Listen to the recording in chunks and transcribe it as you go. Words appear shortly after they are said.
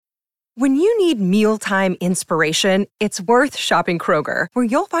When you need mealtime inspiration, it's worth shopping Kroger, where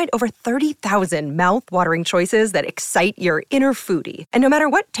you'll find over 30,000 mouth-watering choices that excite your inner foodie. And no matter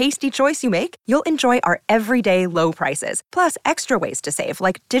what tasty choice you make, you'll enjoy our everyday low prices, plus extra ways to save,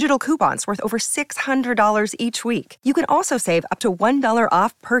 like digital coupons worth over $600 each week. You can also save up to $1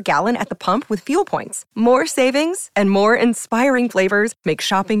 off per gallon at the pump with fuel points. More savings and more inspiring flavors make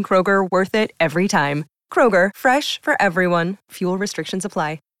shopping Kroger worth it every time. Kroger, fresh for everyone. Fuel restrictions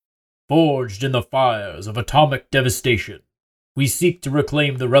apply. Forged in the fires of atomic devastation, we seek to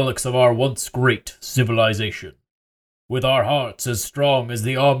reclaim the relics of our once great civilization. With our hearts as strong as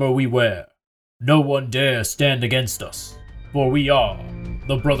the armor we wear, no one dare stand against us, for we are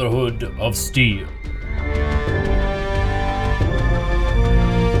the Brotherhood of Steel.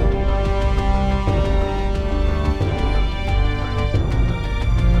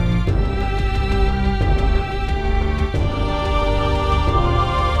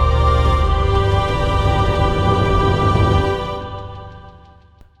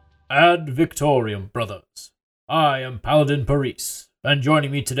 Ad Victoriam, brothers. I am Paladin Paris, and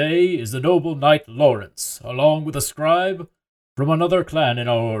joining me today is the noble knight Lawrence, along with a scribe from another clan in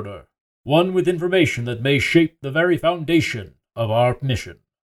our order, one with information that may shape the very foundation of our mission.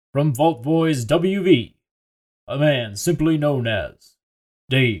 From Vault Boys WV, a man simply known as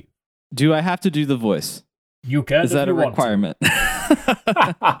Dave. Do I have to do the voice? You can. Is that a requirement?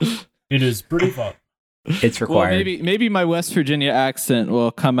 It is pretty fun. It's required. Well, maybe my West Virginia accent will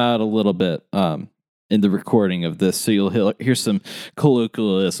come out a little bit in the recording of this, so you'll hear some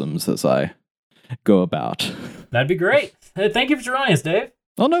colloquialisms as I go about. That'd be great. Thank you for joining us, Dave.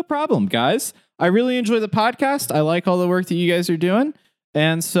 Oh, no problem, guys. I really enjoy the podcast. I like all the work that you guys are doing,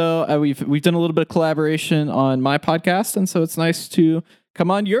 and so we've done a little bit of collaboration on my podcast, and so it's nice to come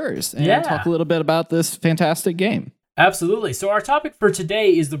on yours and talk a little bit about this fantastic game. Absolutely. So our topic for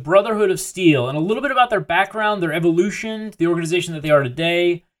today is the Brotherhood of Steel, and a little bit about their background, their evolution, the organization that they are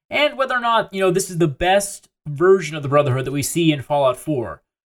today, and whether or not, this is the best version of the Brotherhood that we see in Fallout 4.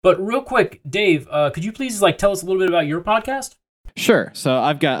 But real quick, Dave, could you please tell us a little bit about your podcast? Sure. So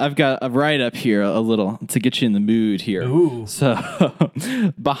I've got a write-up here a little to get you in the mood here. Ooh. So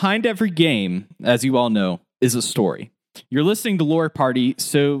behind every game, as you all know, is a story. You're listening to Lore Party,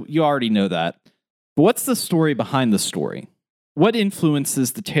 so you already know that. But what's the story behind the story? What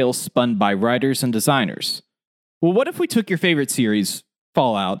influences the tales spun by writers and designers? Well, what if we took your favorite series,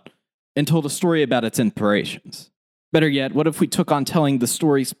 Fallout, and told a story about its inspirations? Better yet, what if we took on telling the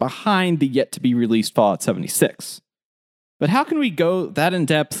stories behind the yet-to-be-released Fallout 76? But how can we go that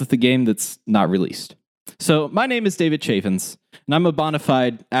in-depth with a game that's not released? So, my name is David Chafins, and I'm a bona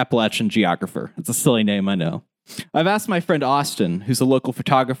fide Appalachian geographer. It's a silly name, I know. I've asked my friend Austin, who's a local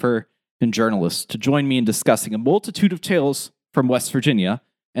photographer and journalists, to join me in discussing a multitude of tales from West Virginia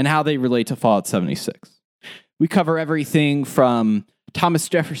and how they relate to Fallout 76. We cover everything from Thomas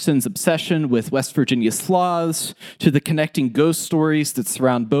Jefferson's obsession with West Virginia sloths to the connecting ghost stories that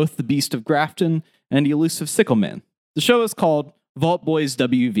surround both the Beast of Grafton and the elusive Sickleman. The show is called Vault Boys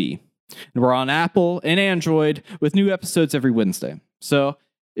WV, and we're on Apple and Android with new episodes every Wednesday. So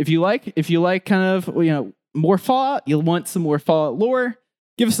if you like kind of more Fallout, you'll want some more Fallout lore,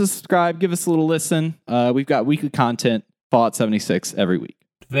 give us a subscribe, give us a little listen. We've got weekly content, Fallout 76, every week.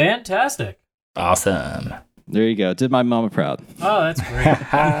 Fantastic. Awesome. There you go. Did my mama proud. Oh, that's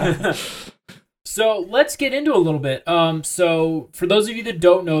great. So let's get into a little bit. So for those of you that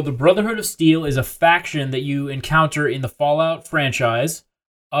don't know, the Brotherhood of Steel is a faction that you encounter in the Fallout franchise.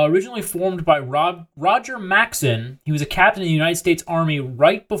 Originally formed by Roger Maxson. He was a captain in the United States Army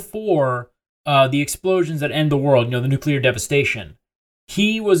right before the explosions that end the world, the nuclear devastation.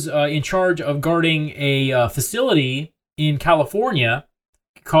 He was in charge of guarding a facility in California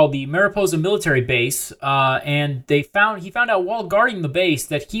called the Mariposa Military Base, and he found out while guarding the base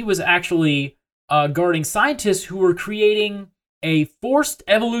that he was actually guarding scientists who were creating a forced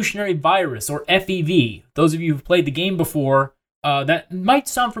evolutionary virus, or FEV. Those of you who've played the game before, that might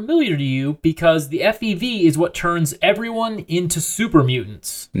sound familiar to you because the FEV is what turns everyone into super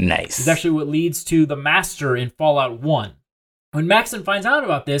mutants. Nice. It's actually what leads to the Master in Fallout 1. When Maxson finds out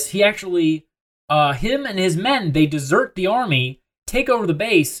about this, he actually, him and his men, they desert the army, take over the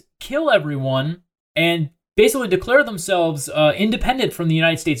base, kill everyone, and basically declare themselves independent from the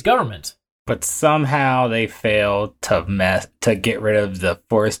United States government. But somehow they failed to get rid of the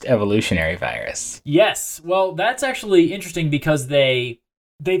forced evolutionary virus. Yes, well, that's actually interesting because they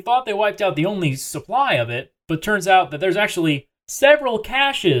thought they wiped out the only supply of it, but turns out that there's actually several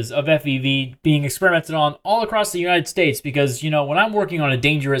caches of FEV being experimented on all across the United States because, when I'm working on a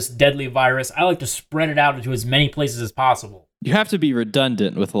dangerous, deadly virus, I like to spread it out into as many places as possible. You have to be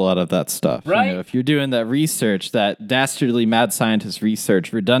redundant with a lot of that stuff. Right. You know, if you're doing that research, that dastardly mad scientist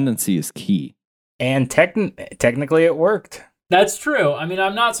research, redundancy is key. And technically it worked. That's true. I mean,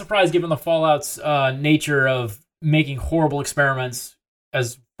 I'm not surprised given the Fallout's nature of making horrible experiments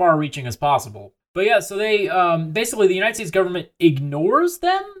as far-reaching as possible. But yeah, so they basically the United States government ignores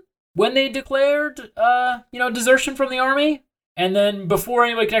them when they declared desertion from the army, and then before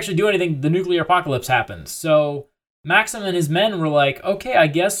anybody could actually do anything, the nuclear apocalypse happens. So Maxim and his men were like, okay, I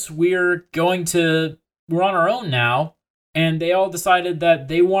guess we're on our own now. And they all decided that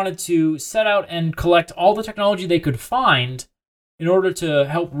they wanted to set out and collect all the technology they could find in order to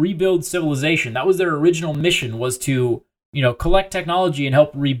help rebuild civilization. That was their original mission, was to, collect technology and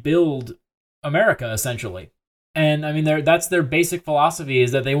help rebuild America, essentially. And I mean, that's their basic philosophy,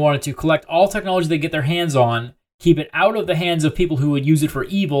 is that they wanted to collect all technology they get their hands on, keep it out of the hands of people who would use it for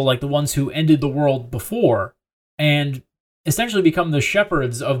evil, like the ones who ended the world before, and essentially become the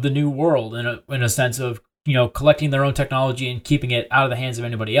shepherds of the new world in a sense of, collecting their own technology and keeping it out of the hands of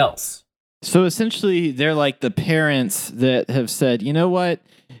anybody else. So essentially, they're like the parents that have said, you know what?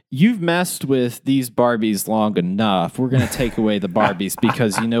 You've messed with these Barbies long enough. We're going to take away the Barbies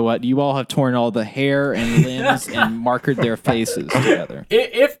because you know what? You all have torn all the hair and limbs and markered their faces together.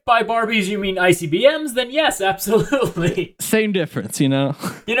 If by Barbies you mean ICBMs, then yes, absolutely. Same difference,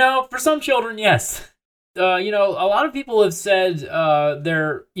 For some children, yes. A lot of people have said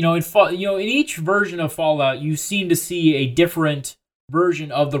in each version of Fallout, you seem to see a different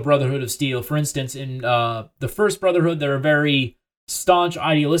version of the Brotherhood of Steel. For instance, in the first Brotherhood, they're a very staunch,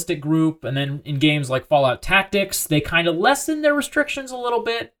 idealistic group, and then in games like Fallout Tactics, they kind of lessen their restrictions a little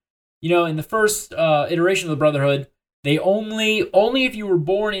bit. In the first iteration of the Brotherhood, they only if you were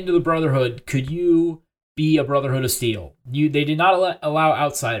born into the Brotherhood could you be a Brotherhood of Steel. They did not allow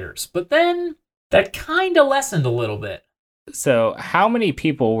outsiders. But then that kind of lessened a little bit. So how many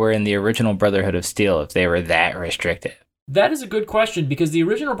people were in the original Brotherhood of Steel if they were that restricted? That is a good question, because the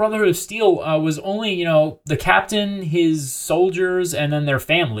original Brotherhood of Steel was only, the captain, his soldiers, and then their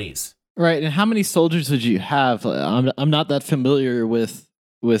families. Right, and how many soldiers would you have? I'm not that familiar with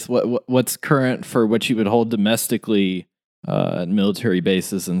what's current for what you would hold domestically at military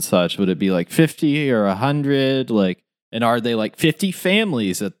bases and such. Would it be like 50 or 100? And are they like 50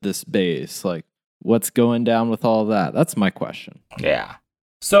 families at this base? What's going down with all that? That's my question. Yeah.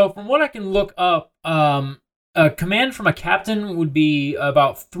 So from what I can look up, a command from a captain would be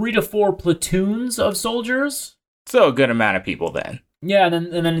about 3 to 4 platoons of soldiers. So a good amount of people then. Yeah,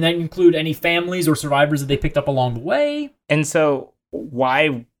 and then that include any families or survivors that they picked up along the way. And so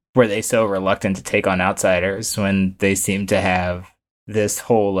why were they so reluctant to take on outsiders when they seem to have this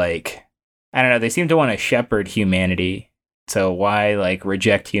whole, I don't know, they seem to want to shepherd humanity. So why,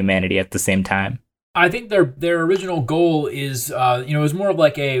 reject humanity at the same time? I think their original goal is, is more of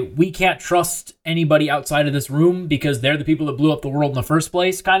we can't trust anybody outside of this room because they're the people that blew up the world in the first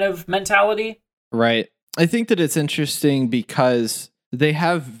place kind of mentality. Right. I think that it's interesting because they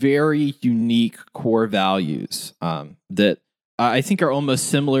have very unique core values that I think are almost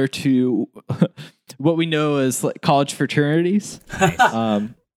similar to what we know as college fraternities.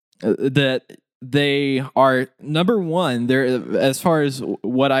 That they are, number one, they're, as far as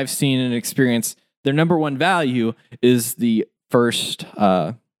what I've seen and experienced, their number one value is the first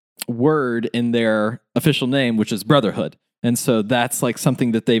word in their official name, which is brotherhood. And so that's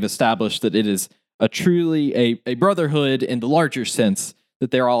something that they've established, that it is a truly a brotherhood in the larger sense, that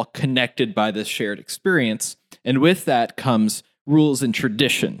they're all connected by this shared experience. And with that comes rules and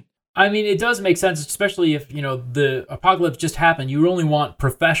tradition. I mean, it does make sense, especially if, the apocalypse just happened. You only want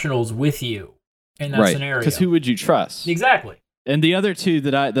professionals with you in that scenario. Because who would you trust? Exactly. And the other two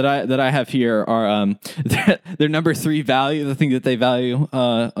that I have here are their number 3 value. The thing that they value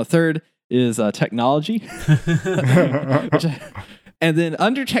a third is technology. And then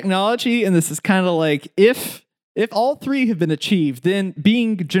under technology, and this is kind of if all 3 have been achieved, then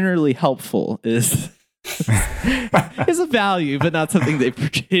being generally helpful is a value, but not something they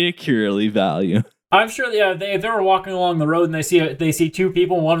particularly value. I'm sure, if they were walking along the road and they see 2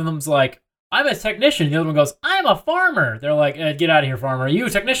 people, and one of them's like, I'm a technician. The other one goes, I'm a farmer. They're like, get out of here, farmer. You a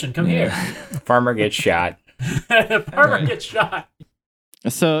technician? Come here. Farmer gets shot. The farmer gets shot.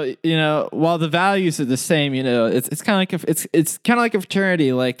 So, while the values are the same, it's kind of it's kind of like a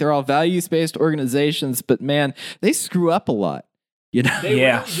fraternity. They're all values-based organizations, but man, they screw up a lot. They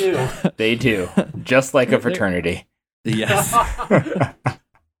really do. They do. Just like a fraternity. Yes.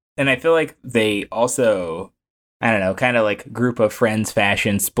 And I feel like they also, I don't know, kind of group of friends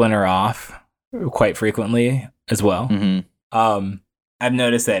fashion splinter off quite frequently as well. Mm-hmm. I've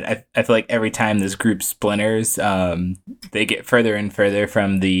noticed that I feel like every time this group splinters, they get further and further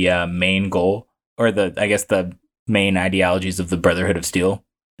from the main goal, or the main ideologies of the Brotherhood of Steel.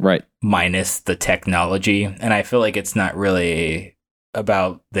 Right. Minus the technology. And I feel like it's not really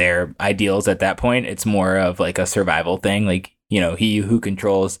about their ideals at that point. It's more of like a survival thing. Like, he who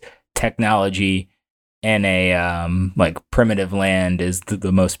controls technology in a like primitive land is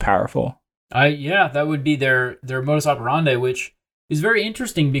the most powerful. That would be their modus operandi, which is very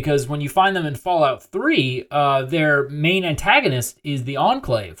interesting because when you find them in Fallout 3, their main antagonist is the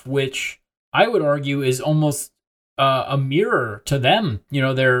Enclave, which I would argue is almost a mirror to them.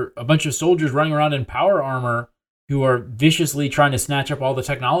 They're a bunch of soldiers running around in power armor who are viciously trying to snatch up all the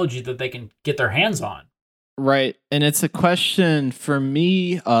technology that they can get their hands on. Right. And it's a question for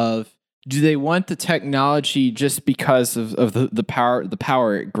me of, do they want the technology just because of the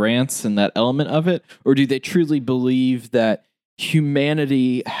power it grants and that element of it? Or do they truly believe that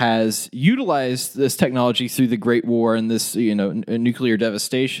humanity has utilized this technology through the Great War and this, nuclear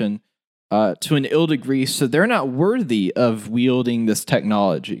devastation to an ill degree, so they're not worthy of wielding this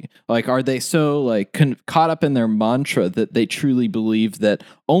technology? Like, are they so caught up in their mantra that they truly believe that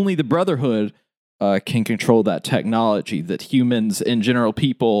only the Brotherhood can control that technology, that humans in general,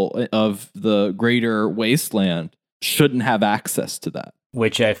 people of the greater wasteland, shouldn't have access to that?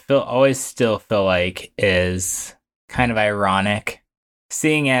 Which I always still feel like is kind of ironic,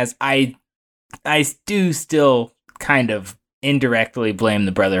 seeing as I do still kind of indirectly blame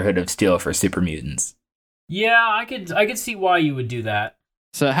the Brotherhood of Steel for super mutants. Yeah, I could see why you would do that.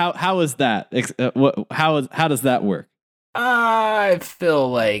 So how is that? How does that work? I feel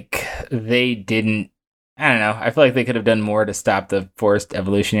like they didn't. I don't know. I feel like they could have done more to stop the forced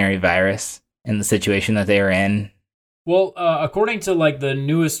evolutionary virus in the situation that they were in. Well, according to the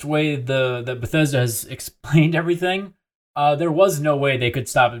newest way that Bethesda has explained everything, there was no way they could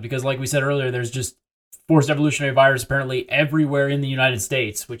stop it because, like we said earlier, there's just forced evolutionary virus apparently everywhere in the United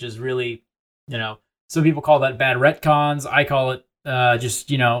States, which is really, some people call that bad retcons. I call it I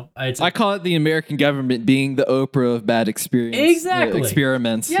call it the American government being the Oprah of bad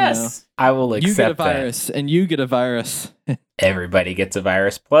experiments. Yes. I will accept that. You get a virus, and you get a virus. Everybody gets a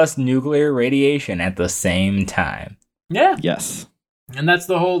virus, plus nuclear radiation at the same time. Yeah. Yes. And that's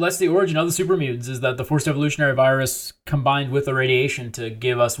the origin of the super mutants, is that the forced evolutionary virus combined with the radiation to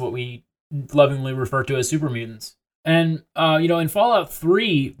give us what we lovingly refer to as super mutants. And in Fallout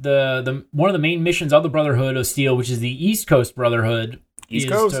 3, the one of the main missions of the Brotherhood of Steel, which is the East Coast Brotherhood, is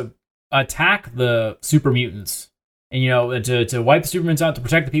to attack the super mutants and to wipe the super mutants out to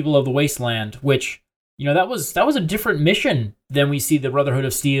protect the people of the wasteland. Which that was a different mission than we see the Brotherhood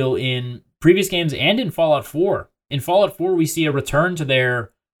of Steel in previous games and in Fallout 4. In Fallout 4, we see a return to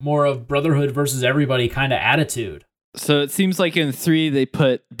their more of Brotherhood versus everybody kind of attitude. So it seems like in 3, they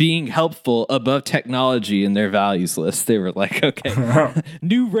put being helpful above technology in their values list. They were like, okay,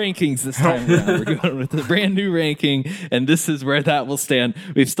 new rankings this time around. We're going with a brand new ranking, and this is where that will stand.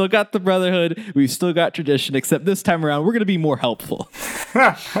 We've still got the Brotherhood. We've still got tradition, except this time around, we're going to be more helpful.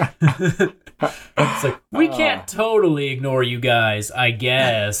 It's like, we can't totally ignore you guys, I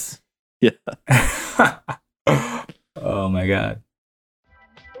guess. Yeah. Oh, my God.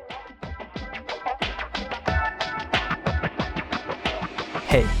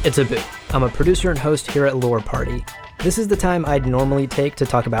 Hey, it's Abu. I'm a producer and host here at Lore Party. This is the time I'd normally take to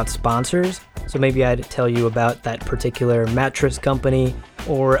talk about sponsors, so maybe I'd tell you about that particular mattress company,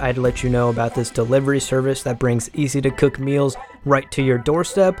 or I'd let you know about this delivery service that brings easy-to-cook meals right to your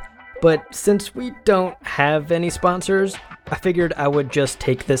doorstep. But since we don't have any sponsors, I figured I would just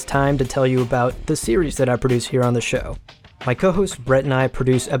take this time to tell you about the series that I produce here on the show. My co-host Brett and I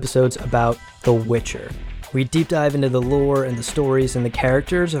produce episodes about The Witcher. We deep dive into the lore and the stories and the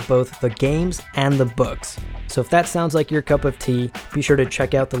characters of both the games and the books. So if that sounds like your cup of tea, be sure to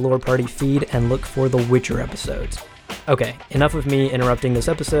check out the Lore Party feed and look for the Witcher episodes. Okay, enough of me interrupting this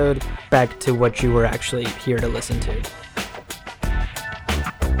episode, back to what you were actually here to listen to.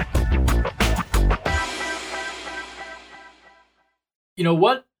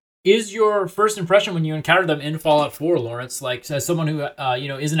 What is your first impression when you encountered them in Fallout 4, Lawrence? Like, as someone who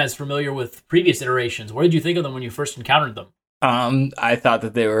isn't as familiar with previous iterations, what did you think of them when you first encountered them? I thought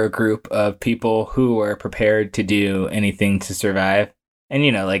that they were a group of people who were prepared to do anything to survive. And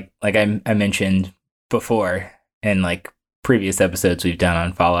like I mentioned before in previous episodes we've done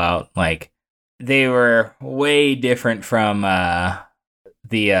on Fallout, they were way different from the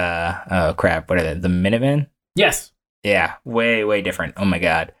what are they? The Minutemen? Yes. Yeah, way different. Oh my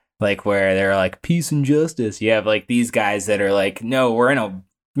God. Where they're peace and justice. You have these guys that are no, we're in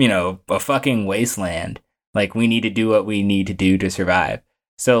a fucking wasteland. Like, we need to do what we need to do to survive.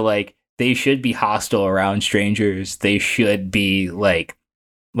 So, like, they should be hostile around strangers. They should be like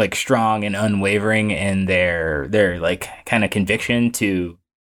strong and unwavering in their like kind of conviction to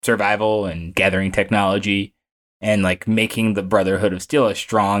survival and gathering technology, and like making the Brotherhood of Steel as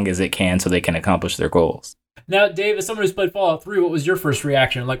strong as it can so they can accomplish their goals. Now, Dave, as someone who's played Fallout 3, what was your first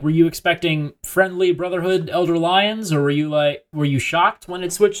reaction? Like, were you expecting friendly Brotherhood Elder Lions, or were you shocked when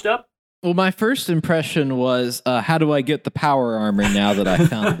it switched up? Well, my first impression was, how do I get the power armor now that I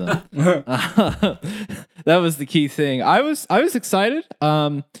found them? That was the key thing. I was excited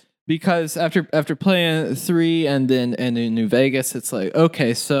because after playing 3 and in New Vegas, it's like,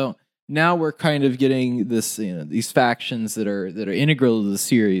 okay, so now we're kind of getting this, these factions that are integral to the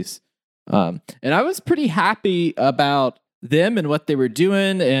series. And I was pretty happy about them and what they were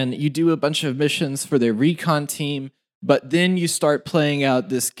doing. And you do a bunch of missions for their recon team, but then you start playing out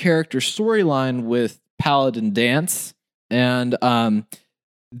this character storyline with Paladin Danse. And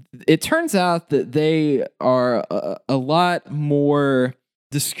it turns out that they are a lot more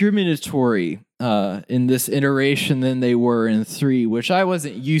discriminatory in this iteration than they were in 3, which I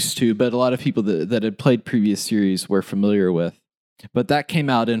wasn't used to, but a lot of people that had played previous series were familiar with. But that came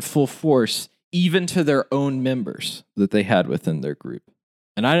out in full force, even to their own members that they had within their group.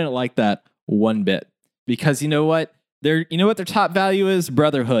 And I didn't like that one bit, because you know what? Their top value is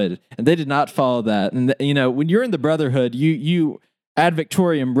brotherhood, and they did not follow that. And when you're in the brotherhood, you ad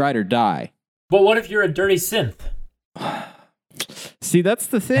Victoriam, ride or die. But what if you're a dirty synth? See, that's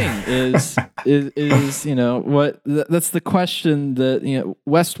the thing. Is that's the question that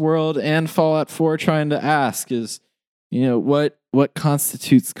Westworld and Fallout 4 are trying to ask is, what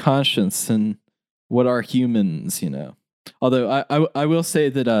constitutes conscience and what are humans? Although I will say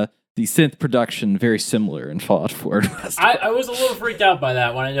that the synth production very similar in Fallout 4. I was a little freaked out by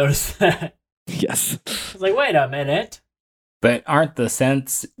that when I noticed that. Yes, I was like, wait a minute. But aren't the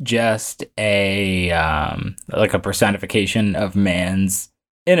synths just a personification of man's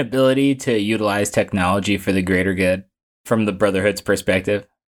inability to utilize technology for the greater good from the Brotherhood's perspective?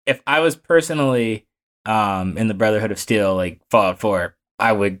 If I was personally in the Brotherhood of Steel, like Fallout 4,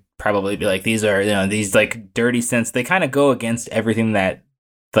 I would probably be like, these are, these like dirty synths. They kind of go against everything that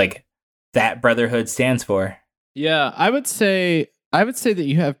like that Brotherhood stands for. Yeah, I would say that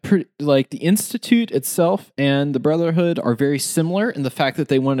you have the Institute itself and the Brotherhood are very similar in the fact that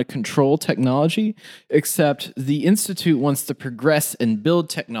they want to control technology, except the Institute wants to progress and build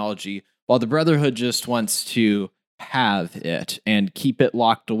technology, while the Brotherhood just wants to have it and keep it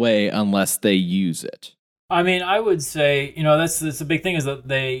locked away unless they use it. I mean, I would say, that's the big thing is that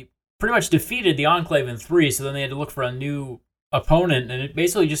they pretty much defeated the Enclave in 3, so then they had to look for a new opponent, and it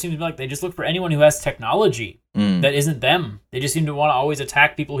basically just seems to be like they just look for anyone who has technology that isn't them. They just seem to want to always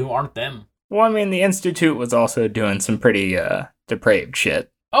attack people who aren't them. Well, I mean, the Institute was also doing some pretty depraved shit.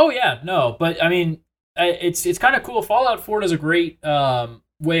 Oh yeah, no, but I mean, it's kind of cool. Fallout 4 does a great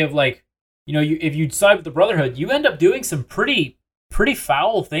way of like, if you side with the Brotherhood, you end up doing some pretty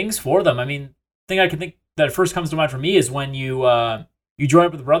foul things for them. I mean, the thing I can think that first comes to mind for me is when you join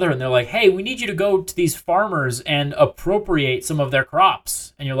up with the Brotherhood and they're like, hey, we need you to go to these farmers and appropriate some of their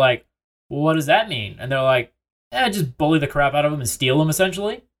crops. And you're like, well, what does that mean? And they're like, just bully the crap out of them and steal them,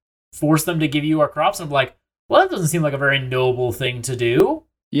 essentially. Force them to give you our crops. And I'm like, well, that doesn't seem like a very noble thing to do.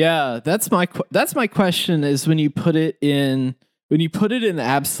 Yeah, that's my question is when you put it in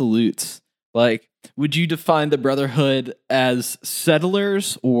absolutes, like, would you define the Brotherhood as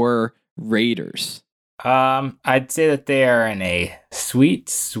settlers or raiders? I'd say that they are in a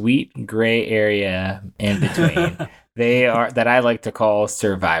sweet gray area in between. They are that I like to call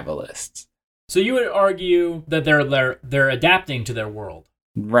survivalists. So you would argue that they're adapting to their world,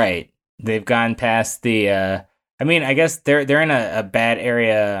 right? They've gone past the. I guess they're in a bad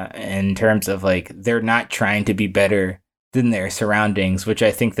area in terms of like they're not trying to be better than their surroundings, which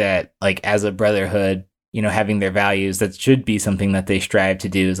I think that like as a Brotherhood, having their values, that should be something that they strive to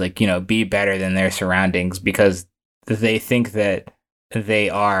do is like, be better than their surroundings because they think that they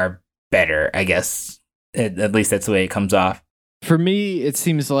are better, I guess. At least that's the way it comes off. For me, it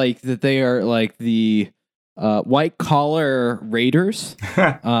seems like that they are like the white collar raiders.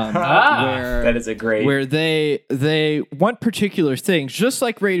 That is a great. Where they want particular things, just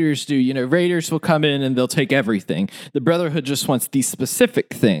like raiders do. Raiders will come in and they'll take everything. The Brotherhood just wants these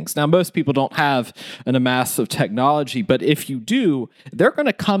specific things. Now, most people don't have an amass of technology, but if you do, they're going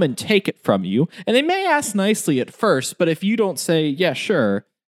to come and take it from you. And they may ask nicely at first, but if you don't say, yeah, sure,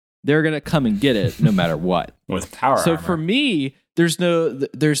 they're going to come and get it no matter what. With power So armor. for me, there's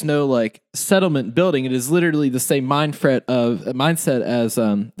no like settlement building. It is literally the same mindset as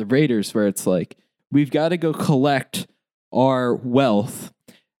the Raiders, where it's like we've got to go collect our wealth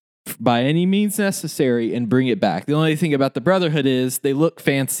by any means necessary and bring it back. The only thing about the Brotherhood is they look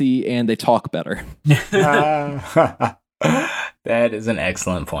fancy and they talk better. That is an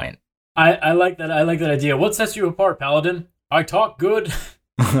excellent point. I like that. I like that idea. What sets you apart, Paladin? I talk good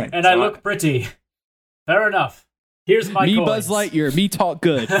and I look pretty. Fair enough. Here's my me, coins. Buzz Lightyear. Me talk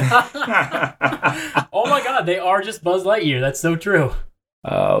good. Oh my God, they are just Buzz Lightyear. That's so true.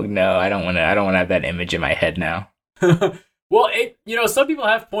 Oh no, I don't want to have that image in my head now. Well, some people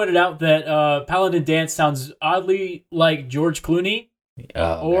have pointed out that Paladin Danse sounds oddly like George Clooney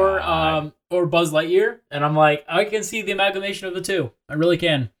or Buzz Lightyear, and I'm like, I can see the amalgamation of the two. I really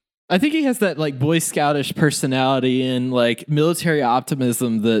can. I think he has that like Boy Scoutish personality and like military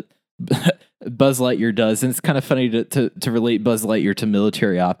optimism that Buzz Lightyear does, and it's kind of funny to relate Buzz Lightyear to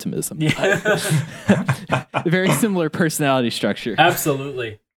military optimism. Yeah. Very similar personality structure.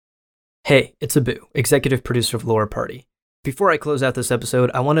 Absolutely. Hey, it's Abu, executive producer of Lore Party. Before I close out this episode,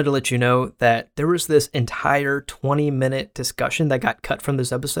 I wanted to let you know that there was this entire 20-minute discussion that got cut from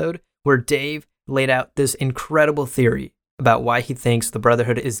this episode where Dave laid out this incredible theory about why he thinks the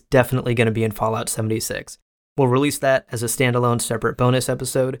Brotherhood is definitely going to be in Fallout 76. We'll release that as a standalone separate bonus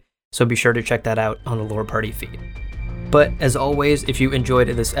episode, so be sure to check that out on the Lore Party feed. But as always, if you enjoyed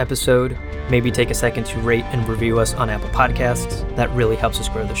this episode, maybe take a second to rate and review us on Apple Podcasts. That really helps us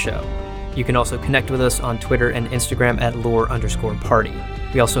grow the show. You can also connect with us on Twitter and Instagram at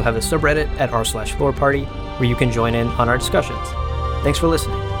lore_party. We also have a subreddit at r/loreparty where you can join in on our discussions. Thanks for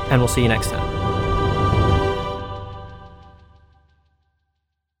listening, and we'll see you next time.